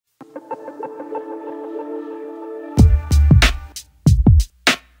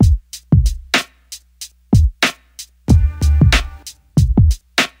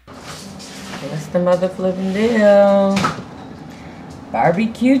the mother flipping deal.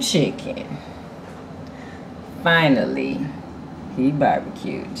 Barbecue chicken. Finally, he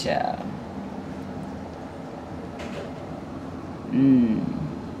barbecued, y'all.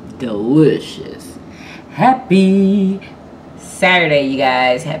 Delicious. Happy Saturday, you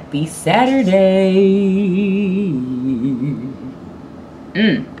guys. Happy Saturday.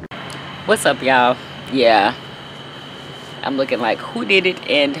 What's up, y'all? Yeah, I'm looking like who did it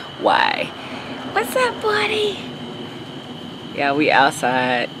and why. What's up, buddy? Yeah, we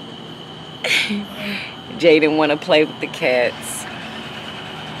outside. Jaden want to play with the cats.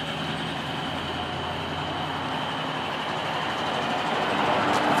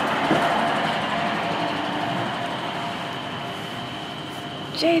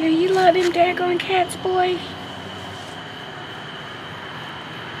 Jaden, you love them daggone cats, boy?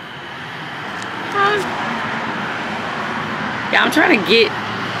 Huh? Yeah, I'm trying to get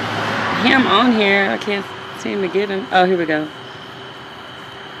him on here. I can't seem to get him. Oh, here we go.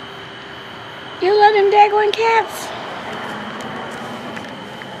 You love them daggone cats?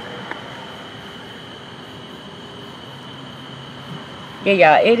 Yeah,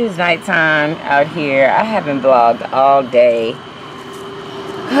 y'all, it is nighttime out here. I haven't vlogged all day.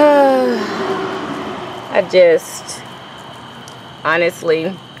 I just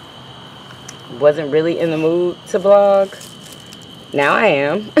honestly wasn't really in the mood to vlog. Now I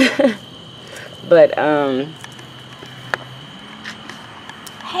am. But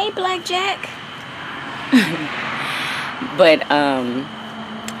hey, Blackjack. But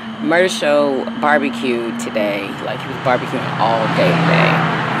Murder Show barbecued today. Like, he was barbecuing all day today.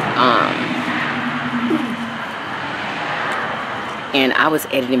 And I was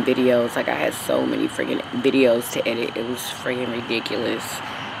editing videos. Like, I had so many freaking videos to edit. It was freaking ridiculous.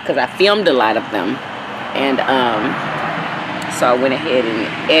 Because I filmed a lot of them. And so I went ahead and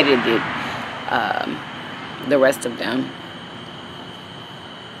edited the rest of them.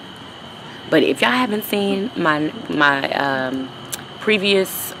 But if y'all haven't seen my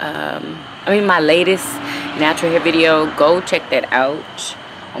previous, my latest natural hair video, go check that out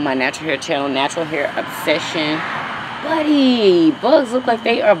on my natural hair channel, Natural Hair Obsession. Buddy, bugs look like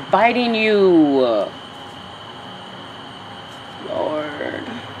they are biting you. Lord.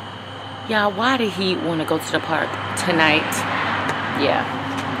 Y'all, why did he want to go to the park tonight? Yeah,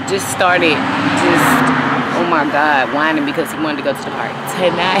 just started oh my God, whining because he wanted to go to the park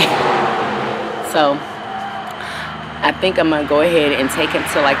tonight. So I think I'm gonna go ahead and take him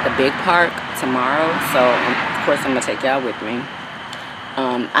to like the big park tomorrow. So of course I'm gonna take y'all with me.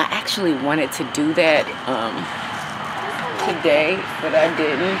 I actually wanted to do that today, but I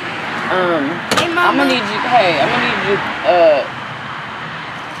didn't. Hey, I'm gonna need you. Hey, I'm gonna need you.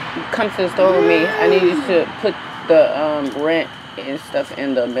 Come to the store with me. I need you to put the rent and stuff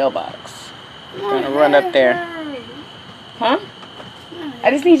in the mailbox. I'm gonna run up there. Huh?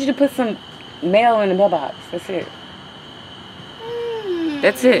 I just need you to put some mail in the mailbox. That's it.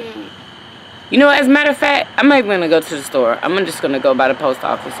 That's it. You know, as a matter of fact, I'm not even gonna go to the store. I'm just gonna go by the post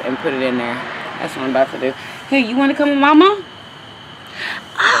office and put it in there. That's what I'm about to do. Hey, you wanna come with Mama?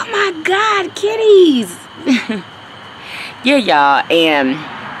 Oh my God, kitties! Yeah, y'all, and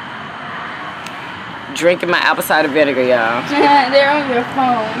drinking my apple cider vinegar, y'all. They're on your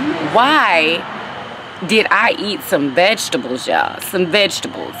phone. Why did I eat some vegetables, y'all? Some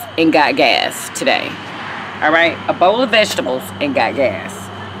vegetables and got gas today. Alright? A bowl of vegetables and got gas.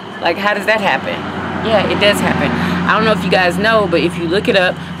 Like, how does that happen? Yeah, it does happen. I don't know if you guys know, but if you look it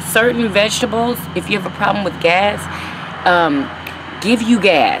up, certain vegetables, if you have a problem with gas, give you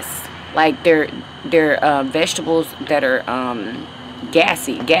gas. Like, they're vegetables that are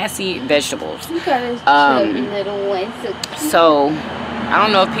gassy vegetables. You got a little one. So I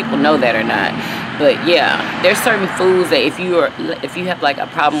don't know if people know that or not, but yeah, there's certain foods that if you have like a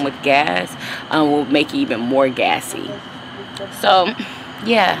problem with gas, will make you even more gassy. So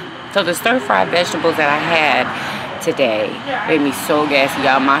yeah, so the stir-fried vegetables that I had today made me so gassy,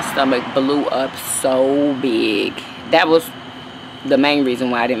 y'all. My stomach blew up so big. That was the main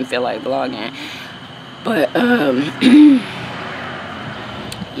reason why I didn't feel like vlogging. But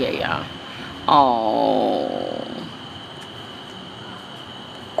yeah, y'all. Oh,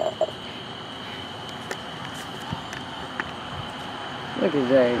 look at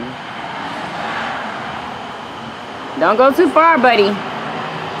Jaden. Don't go too far, buddy.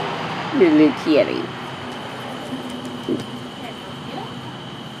 Little kitty.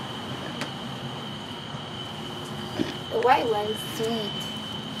 The white one's sweet.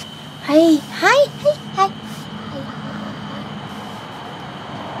 Hi, hi, hi, hi.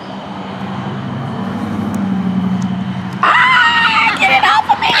 Ah! Get it off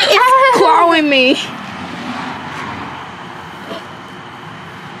of me! It's clawing me.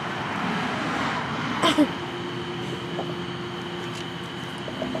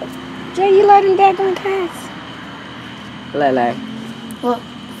 by them daggone cats. Lele. What?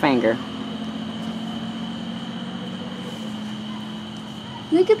 Finger.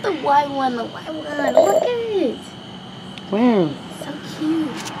 Look at the white one, Look at it. Where? So cute.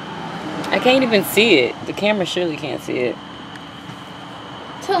 I can't even see it. The camera surely can't see it.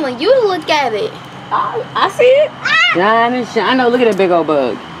 Tell me, you look at it. I see it. Shine and shine. I know, look at that big old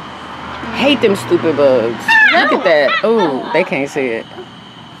bug. Hate them stupid bugs. Look at that. Ooh, they can't see it.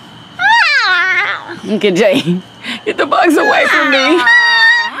 Look at Jay. Get the bugs away from me.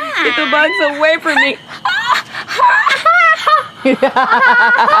 Get the bugs away from me.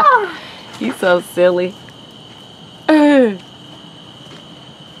 You so silly.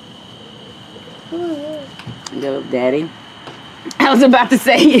 Go, Daddy. I was about to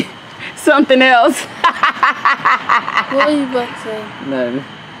say something else. What are you about to say? Nothing.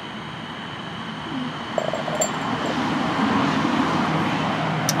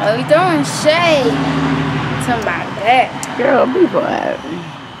 Oh, you throwing shade. Something about that. Girl, be quiet.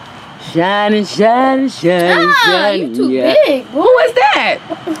 Shining, shining, shining, shining. You too big. Who is that?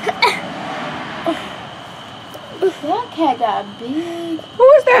 That cat got big. Who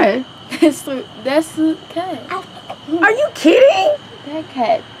is that? That's the cat. Are you kidding? That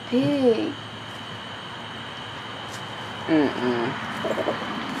cat big.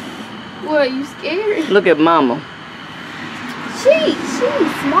 What, you scared? Look at Mama. She's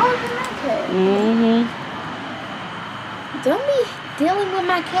smaller than that cat. Don't be dealing with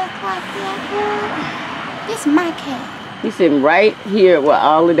my cat like that, girl. It's my cat. He's sitting right here where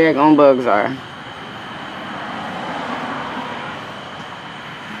all the daggone bugs are.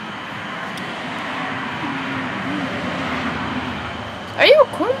 Are you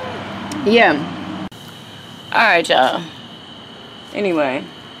recording? Yeah. Alright, y'all. Anyway.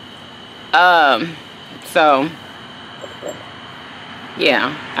 So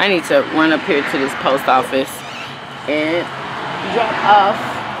yeah, I need to run up here to this post office and drop off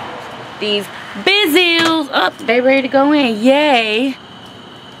these bizzles. Up, they ready to go in. Yay.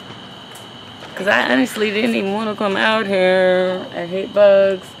 Because I honestly didn't even want to come out here. I hate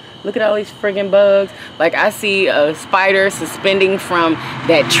bugs. Look at all these friggin' bugs. Like, I see a spider suspending from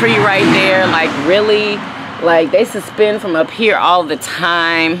that tree right there. Like, really? Like, they suspend from up here all the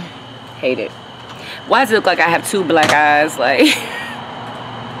time. Hate it. Why does it look like I have two black eyes? Like,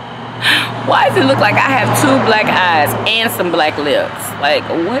 why does it look like I have two black eyes and some black lips? Like,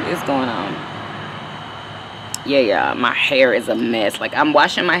 what is going on? Yeah, my hair is a mess. Like, I'm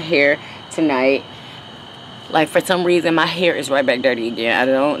washing my hair tonight. Like, for some reason, my hair is right back dirty again. I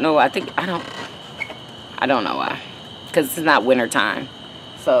don't know. I don't know why. Because it's not winter time.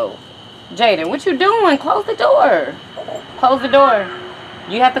 So, Jaden, what you doing? Close the door. Close the door.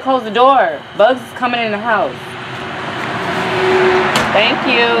 You have to close the door. Bugs is coming in the house. Thank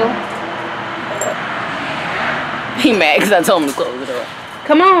you. He mad because I told him to close the door.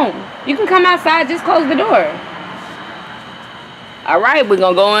 Come on. You can come outside. Just close the door. All right. We're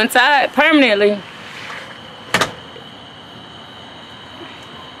going to go inside permanently.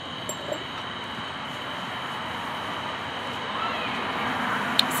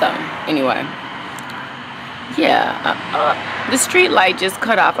 So, anyway. Yeah. The street light just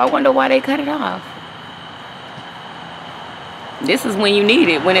cut off. I wonder why they cut it off. This is when you need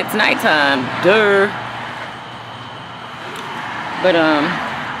it, when it's nighttime. Duh. But,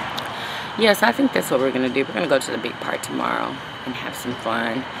 yes, I think that's what we're going to do. We're going to go to the big park tomorrow and have some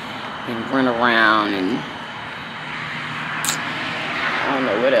fun and run around and I don't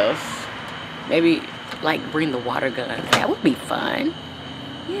know what else. Maybe, like, bring the water gun. That would be fun.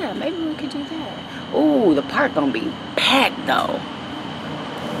 Yeah, maybe we could do that. Ooh, the park gonna be packed though.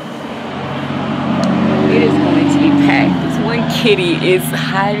 It is going to be packed. This one kitty is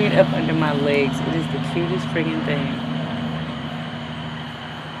hiding up under my legs. It is the cutest friggin' thing.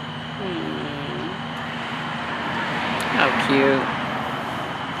 How cute.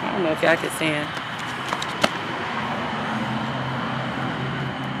 I don't know if y'all can see him.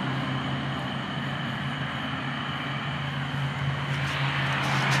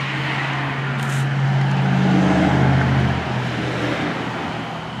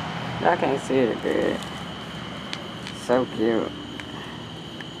 I can't see it good. So cute.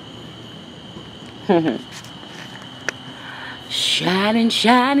 Shining,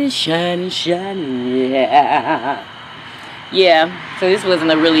 shining, shining, shining, yeah. Yeah, so this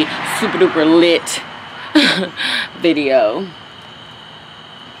wasn't a really super duper lit video.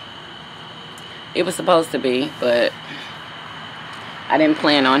 It was supposed to be, but I didn't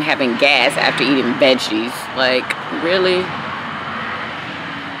plan on having gas after eating veggies. Like, really?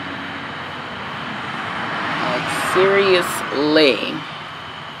 Seriously.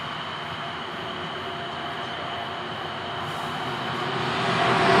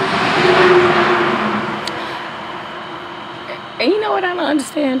 what I don't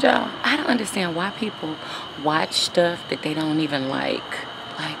understand, y'all? I don't understand why people watch stuff that they don't even like.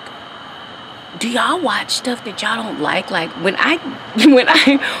 Like, do y'all watch stuff that y'all don't like? Like, when I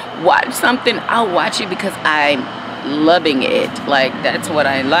watch something, I'll watch it because I'm loving it. Like, that's what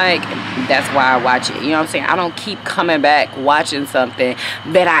I like. That's why I watch it. You know what I'm saying? I don't keep coming back watching something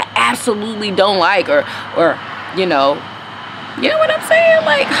that I absolutely don't like, or you know what I'm saying?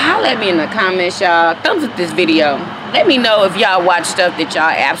 Like, holla at me in the comments, y'all. Thumbs up this video. Let me know if y'all watch stuff that y'all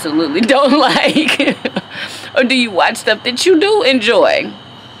absolutely don't like. Or do you watch stuff that you do enjoy?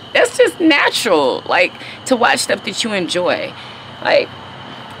 That's just natural, like, to watch stuff that you enjoy. Like,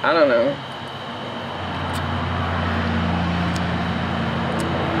 I don't know.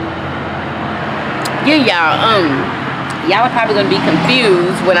 Yeah, y'all are probably gonna be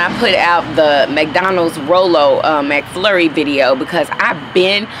confused when I put out the McDonald's Rolo McFlurry video, because I've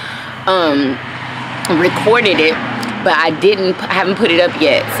been recorded it, but I haven't put it up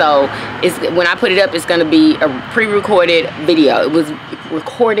yet. So when I put it up, it's gonna be a pre-recorded video. It was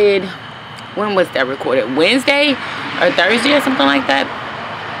recorded, when was that recorded? Wednesday or Thursday or something like that.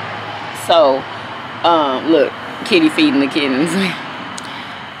 So look, kitty feeding the kittens.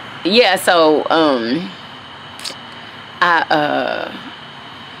 Yeah, so I'm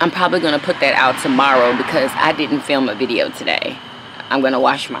probably gonna put that out tomorrow because I didn't film a video today. I'm gonna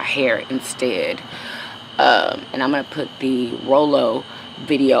wash my hair instead, and I'm gonna put the Rolo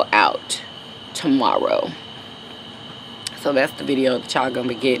video out tomorrow. So that's the video that y'all gonna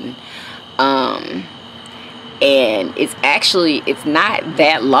be getting. And it's not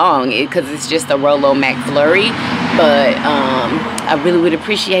that long because it's just a Rolo McFlurry, but I really would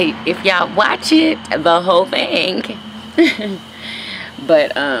appreciate if y'all watch it, the whole thing.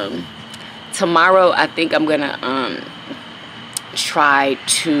 But tomorrow I think I'm gonna try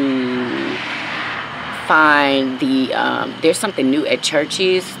to find the there's something new at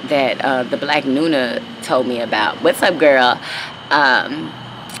Church's that the Black Nuna told me about. What's up, girl?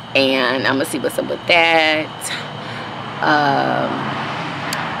 And I'm gonna see what's up with that.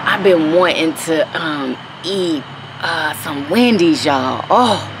 I've been wanting to eat some Wendy's, y'all.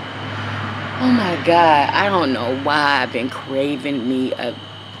 Oh my God, I don't know why I've been craving me a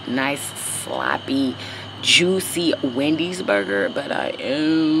nice sloppy juicy Wendy's burger, but I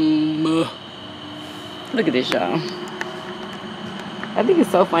am. Look at this, y'all. I think it's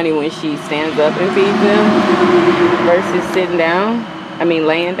so funny when she stands up and feeds them versus sitting down. I mean,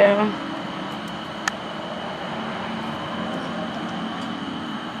 laying down.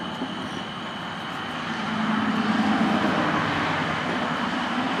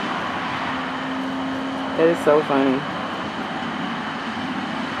 That is so funny.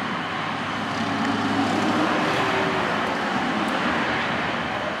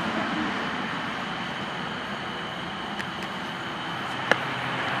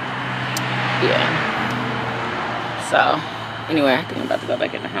 Yeah. So. Anyway, I think I'm about to go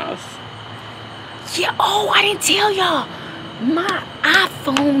back in the house. Yeah, oh, I didn't tell y'all. My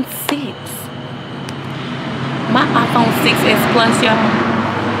iPhone 6. My iPhone 6s Plus, y'all.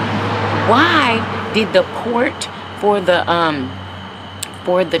 Why did the port for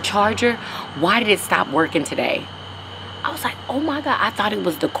the charger, why did it stop working today? I was like, oh my God, I thought it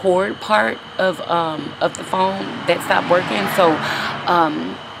was the cord part of the phone that stopped working. So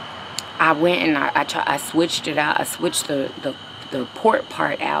I went and I switched it out. I switched the port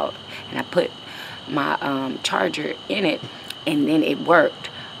part out, and I put my charger in it, and then it worked.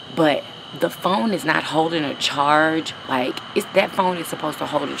 But the phone is not holding a charge. Like, that phone is supposed to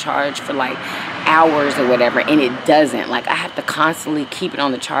hold a charge for like hours or whatever, and it doesn't. Like, I have to constantly keep it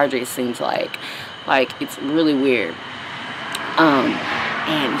on the charger, it seems like it's really weird.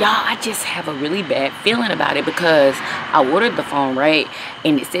 And y'all, I just have a really bad feeling about it because I ordered the phone, right?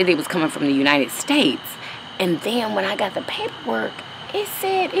 And it said it was coming from the United States. And then when I got the paperwork, it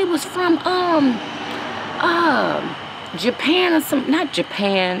said it was from Japan or not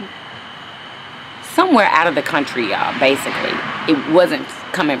Japan, somewhere out of the country, y'all. Basically, it wasn't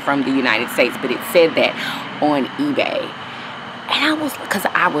coming from the United States, but it said that on eBay. And because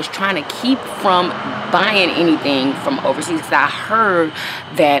I was trying to keep from buying anything from overseas, because I heard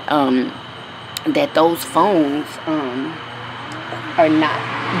that that those phones are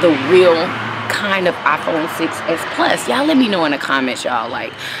not the real kind of iPhone 6s Plus. Y'all let me know in the comments, y'all.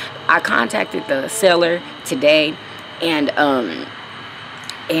 Like, I contacted the seller today, and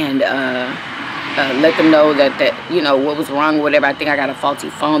let them know that you know what was wrong or whatever. I think I got a faulty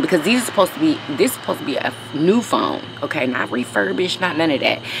phone, because this is supposed to be a new phone, okay, not refurbished, not none of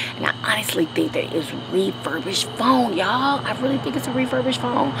that. And I honestly think that it's refurbished phone, y'all. I really think it's a refurbished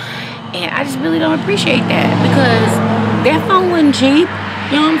phone, and I just really don't appreciate that, because that phone wasn't cheap.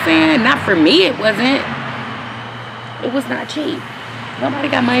 You know what I'm saying? Not for me, it wasn't. It was not cheap. Nobody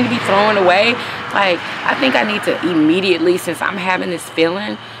got money to be throwing away. Like, I think I need to immediately, since I'm having this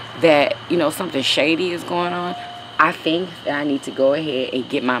feeling that, you know, something shady is going on, I think that I need to go ahead and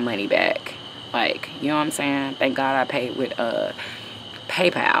get my money back. Like, you know what I'm saying? Thank God I paid with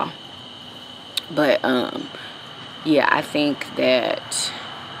PayPal. But yeah, I think that,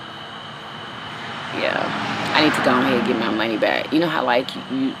 yeah, I need to go ahead and get my money back. You know how, like,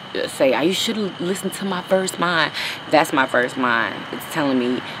 you say, you should listen to my first mind. That's my first mind. It's telling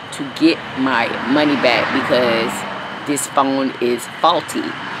me to get my money back, because this phone is faulty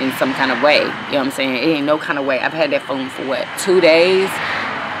in some kind of way. You know what I'm saying? It ain't no kind of way. I've had that phone for what, 2 days?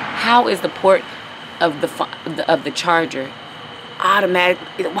 How is the port of the charger automatic?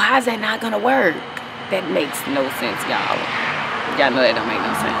 Why is that not gonna work? That makes no sense, y'all. Y'all know that don't make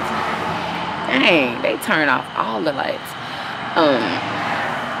no sense. Dang, they turn off all the lights.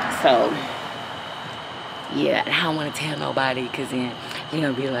 So yeah, I don't want to tell nobody, because then you're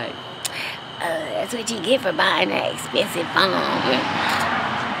gonna be like, that's what you get for buying that expensive phone.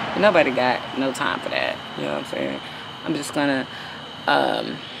 Yeah. Nobody got no time for that. You know what I'm saying? I'm just gonna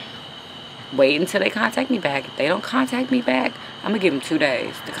wait until they contact me back. If they don't contact me back, I'm gonna give them 2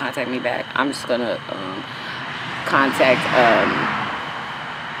 days to contact me back. I'm just gonna contact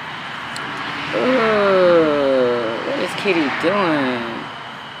what is Kitty doing?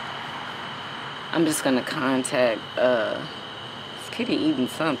 I'm just gonna contact is Kitty eating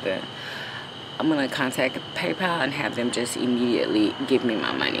something? I'm gonna contact PayPal and have them just immediately give me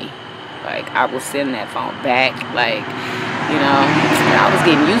my money. Like, I will send that phone back. Like, you know, I was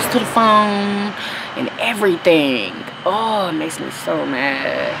getting used to the phone and everything. Oh, it makes me so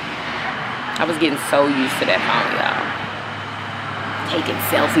mad. I was getting so used to that phone, y'all. Taking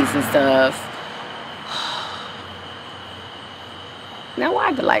selfies and stuff. Now,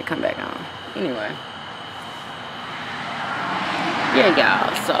 why'd the light come back on? Anyway. Yeah,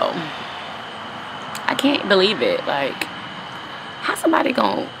 y'all, so I can't believe it. Like, how somebody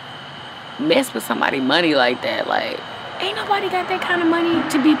gonna mess with somebody's money like that? Like, ain't nobody got that kind of money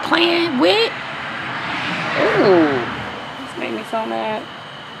to be playing with. Ooh, this made me so mad.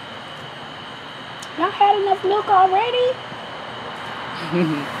 Y'all had enough milk already?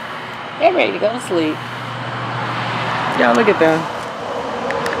 They're ready to go to sleep. Y'all, look at them.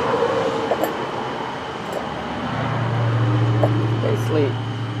 They sleep.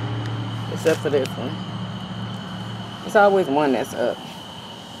 Except for this one. There's always one that's up.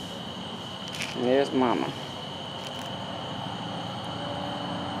 And there's Mama.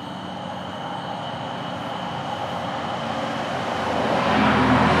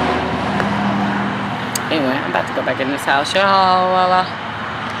 Anyway, I'm about to go back in this house, y'all.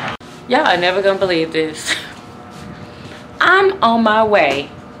 Y'all are never gonna believe this. I'm on my way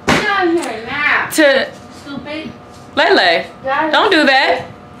to Stupid. Lele. Don't do that.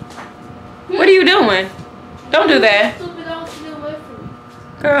 What are you doing? Don't do that. Stupid, don't get away from me.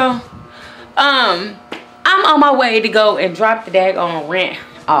 Girl. I'm on my way to go and drop the daggone rent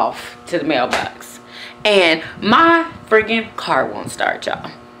off to the mailbox. And my friggin' car won't start,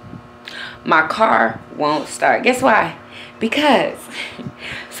 y'all. My car won't start. Guess why? Because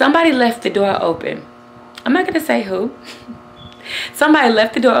somebody left the door open. I'm not gonna say who. Somebody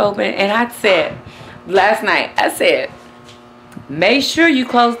left the door open, and I said, last night, I said, make sure you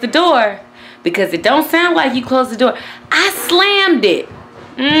close the door, because it don't sound like you closed the door. I slammed it.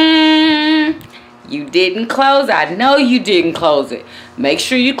 You didn't close. I know you didn't close it. Make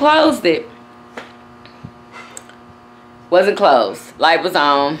sure you closed it. Wasn't closed. Light was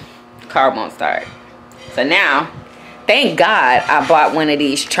on. Car won't start. So now, thank God I bought one of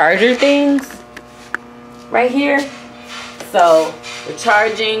these charger things right here. So we're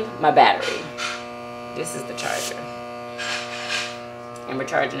charging my battery. This is the charger. And we're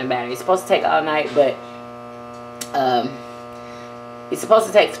charging the battery. It's supposed to take all night, but it's supposed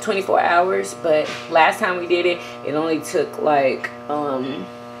to take 24 hours, but last time we did it, it only took like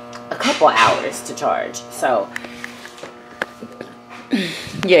a couple hours to charge. So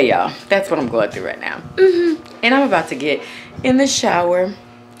yeah, y'all, that's what I'm going through right now. And I'm about to get in the shower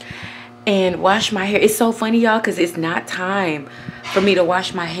and wash my hair. It's so funny, y'all, because it's not time for me to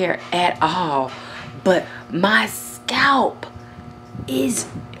wash my hair at all, but my scalp is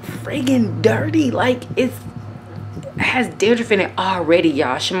friggin' dirty. Like, it's has dandruff in it already,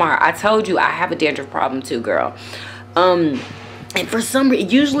 y'all. Shamar, I told you I have a dandruff problem too, girl. And for some reason,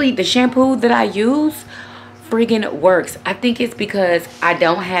 usually the shampoo that I use friggin' works. I think it's because I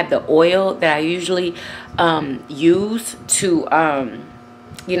don't have the oil that I usually use to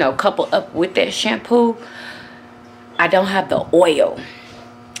you know, couple up with that shampoo. I don't have the oil.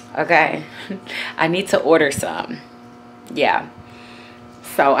 Okay. I need to order some. Yeah.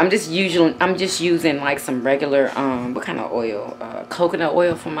 So I'm just using like some regular what kind of oil? Coconut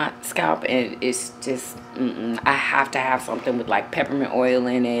oil for my scalp, and it's just I have to have something with like peppermint oil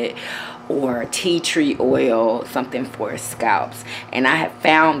in it or tea tree oil, something for scalps. And I have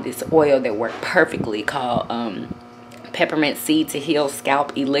found this oil that worked perfectly called Peppermint Seed to Heal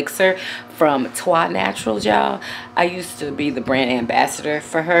Scalp Elixir from Twa Naturals, y'all. I used to be the brand ambassador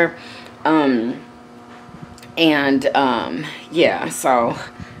for her. Yeah, so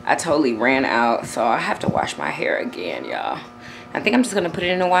I totally ran out, so I have to wash my hair again, y'all. I think I'm just gonna put it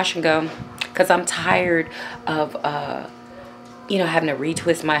in the wash and go, because I'm tired of you know, having to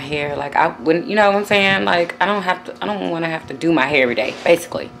retwist my hair. Like I wouldn't, you know what I'm saying? Like I don't want to have to do my hair every day,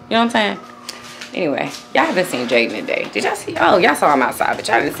 basically. You know what I'm saying? Anyway, y'all haven't seen Jaden today. Did y'all see? Oh, y'all saw him outside, but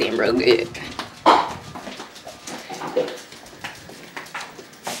y'all didn't see him real good.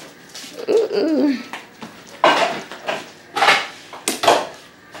 Ooh.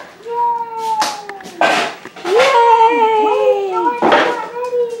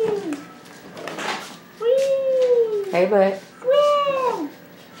 Hey, bud.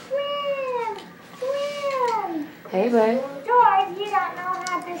 Hey, bud.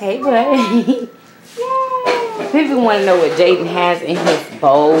 Hey, bud. People want to know what Jaden has in his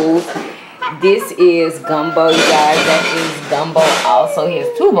bowls. This is gumbo, you guys. That is gumbo also. He has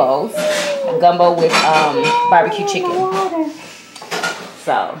 2 bowls. Gumbo with barbecue chicken.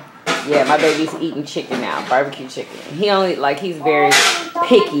 So, yeah, my baby's eating chicken now. Barbecue chicken. He only, like, he's very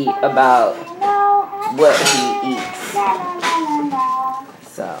picky about what he eats.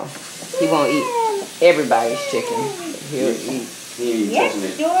 So, he won't eat everybody's chicken. He'll eat. Yes,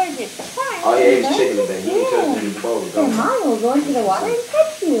 George, it's fine. Oh, yeah, he's chicken today. He ain't touching any bowls. Then Mom will go into the water and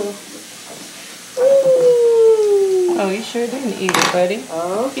touch you. Oh, you sure didn't eat it, buddy.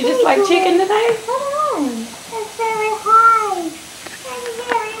 Okay. You just like chicken today? Come on. It's very high. It's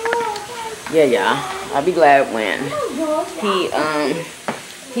very low. Yeah, yeah. I'll be glad when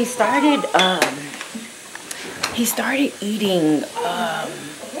he started eating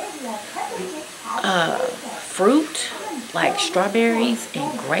fruit, like strawberries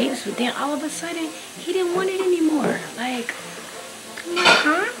and grapes, but then all of a sudden he didn't want it anymore. Like, I'm like,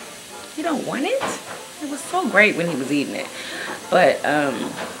 huh? You don't want it? It was so great when he was eating it. But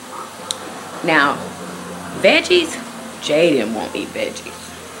now veggies, Jaden won't eat veggies.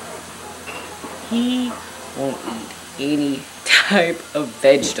 He won't eat any type of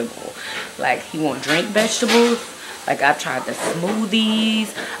vegetable. Like, he won't drink vegetables. Like, I've tried the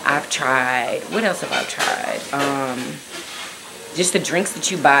smoothies. I've tried, what else have I tried? Just the drinks that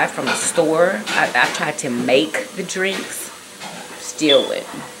you buy from the store. I've tried to make the drinks. Still wouldn't.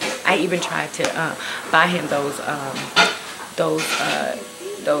 I even tried to buy him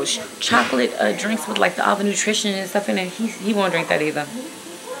those chocolate drinks with like all the nutrition and stuff in it. He won't drink that either.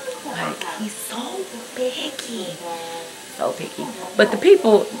 Like, he's so picky. So picky. But the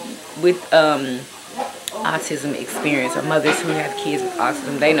people with autism experience, or mothers who have kids with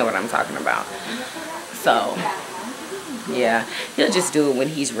autism, they know what I'm talking about. So yeah, he'll just do it when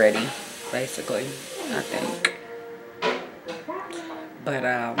he's ready, basically, I think. But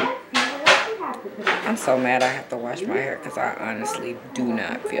I'm so mad I have to wash my hair because I honestly do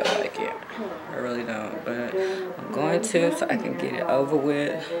not feel like it. I really don't, but I'm going to, so I can get it over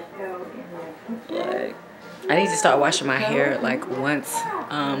with. Like, I need to start washing my hair like once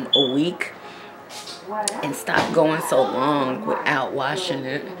a week and stop going so long without washing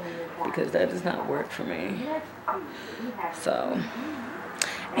it, because that does not work for me. So,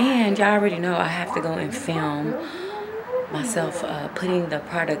 and y'all already know I have to go and film myself putting the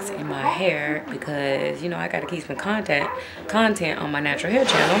products in my hair, because you know I got to keep some content on my natural hair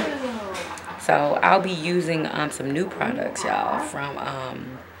channel. So I'll be using some new products, y'all, from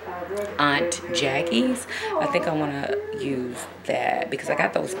Aunt Jackie's. I think I want to use that because I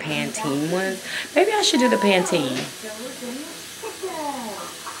got those Pantene ones. Maybe I should do the Pantene.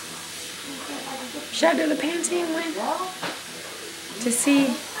 Should I do the Pantene one to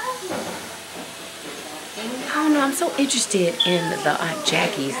see? I don't know. I'm so interested in the Aunt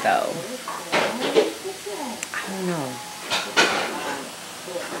Jackie's though. I don't know.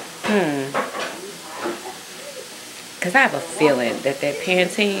 Because I have a feeling that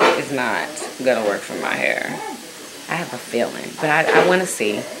Pantene is not going to work for my hair. have a feeling, but I want to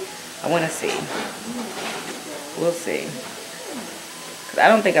see. I want to see. We'll see. Cause I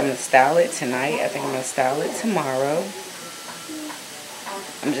don't think I'm gonna style it tonight. I think I'm gonna style it tomorrow.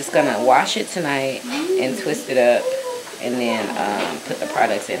 I'm just gonna wash it tonight and twist it up, and then put the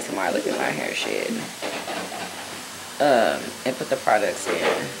products in tomorrow. Look at my hair shit. And put the products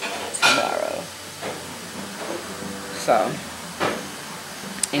in tomorrow. So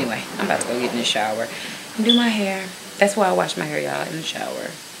anyway, I'm about to go get in the shower and do my hair. That's why I wash my hair, y'all, in the shower.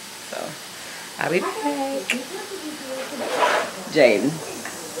 So I'll be back. Jaden,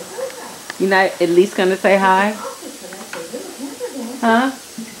 you not at least gonna say hi? Huh?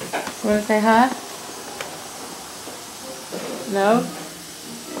 Wanna say hi? No?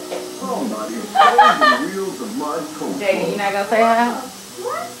 Jaden, you not gonna say hi?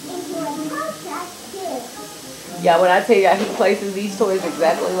 Yeah, when I tell y'all he places these toys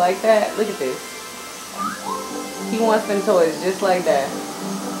exactly like that. Look at this. He wants them toys just like that.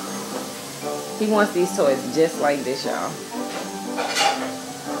 He wants these toys just like this, y'all.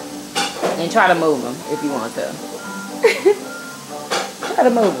 And try to move them if you want to. Try to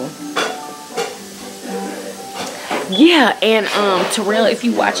move them. Yeah, and Terrell, if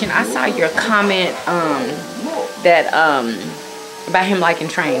you watching, I saw your comment that about him liking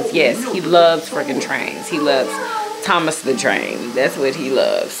trains. Yes, he loves freaking trains. He loves Thomas the Train. That's what he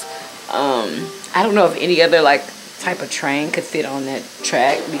loves. I don't know if any other like type of train could fit on that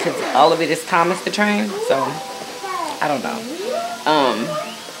track because all of it is Thomas the Train. So I don't know.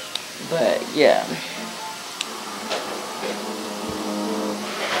 But yeah.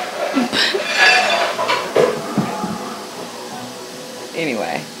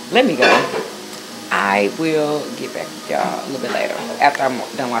 Anyway, let me go. I will get back with y'all a little bit later after I'm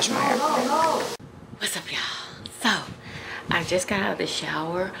done washing my hair. What's up, y'all? So I just got out of the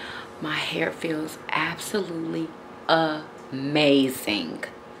shower. My hair feels absolutely amazing,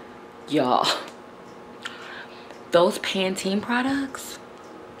 y'all. Those Pantene products,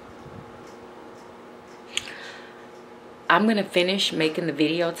 I'm gonna finish making the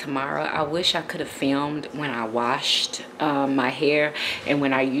video tomorrow. I wish I could have filmed when I washed my hair and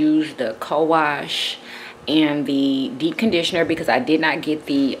when I used the co-wash and the deep conditioner, because I did not get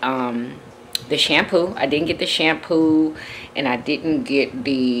the shampoo. I didn't get the shampoo, and I didn't get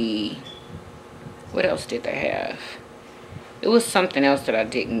the, what else did they have? It was something else that I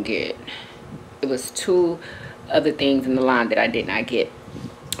didn't get. It was 2 other things in the line that I did not get.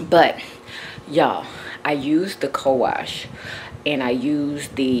 But y'all, I used the co-wash and I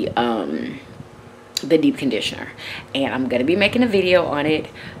used the deep conditioner, and I'm gonna be making a video on it,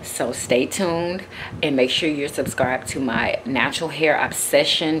 so stay tuned and make sure you're subscribed to my Natural Hair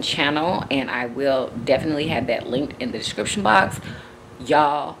Obsession channel, and I will definitely have that linked in the description box.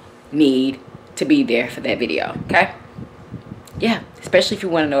 Y'all need to be there for that video, okay? Yeah, especially if you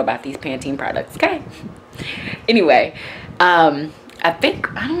want to know about these Pantene products, okay? Anyway, I think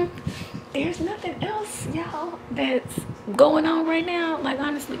there's nothing else, y'all, that's going on right now. Like,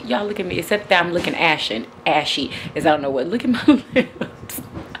 honestly, y'all look at me, except that I'm looking ashy, as I don't know what. Look at my lips.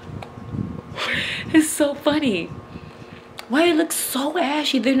 It's so funny. Why it looks so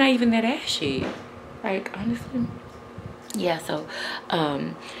ashy? They're not even that ashy. Like, honestly. Yeah, so,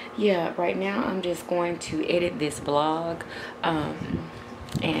 yeah, right now I'm just going to edit this vlog.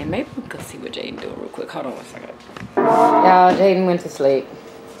 And maybe we can see what Jaden doing real quick. Hold on one second. Y'all, Jaden went to sleep.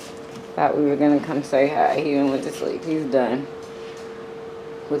 Thought we were gonna come say hi. He even went to sleep. He's done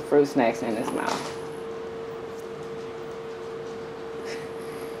with fruit snacks in his mouth.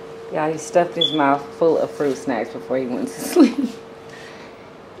 Y'all, he stuffed his mouth full of fruit snacks before he went to sleep.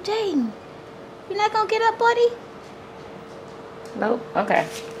 Jaden, you're not gonna get up, buddy? Nope. Okay.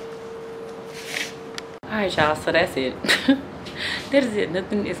 Alright, y'all, so that's it. That is it.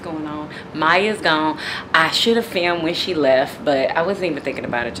 Nothing is going on. Maya's gone. I should have filmed when she left, but I wasn't even thinking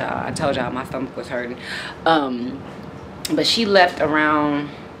about it, y'all. I told y'all my stomach was hurting. But she left around,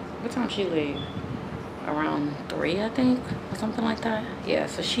 what time she leave? Around 3, I think, or something like that. Yeah,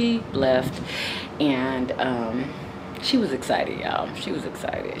 so she left, and she was excited, y'all. She was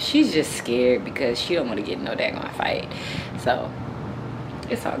excited. She's just scared because she don't want to get in no daggone fight. So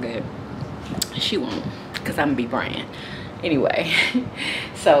it's all good. She won't, because I'm gonna be Brian. Anyway,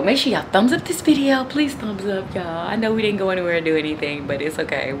 so make sure y'all thumbs up this video. Please thumbs up, y'all. I know we didn't go anywhere and do anything, but it's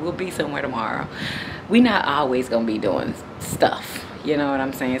okay. We'll be somewhere tomorrow. We're not always gonna be doing stuff, you know what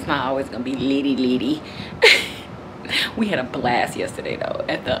I'm saying? It's not always gonna be litty. We had a blast yesterday though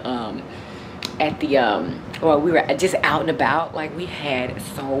well, we were just out and about. Like, we had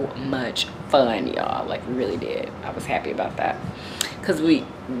so much fun, y'all. Like, we really did. I was happy about that, because we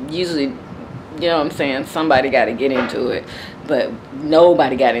usually You know what I'm saying? Somebody got to get into it, but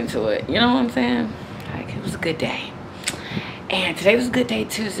nobody got into it. You know what I'm saying? Like, it was a good day. And today was a good day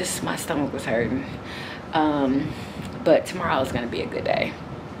too. It's just my stomach was hurting. But tomorrow is going to be a good day.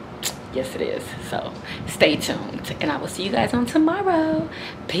 Yes, it is. So stay tuned. And I will see you guys on tomorrow.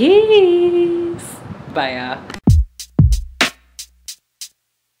 Peace. Bye, y'all.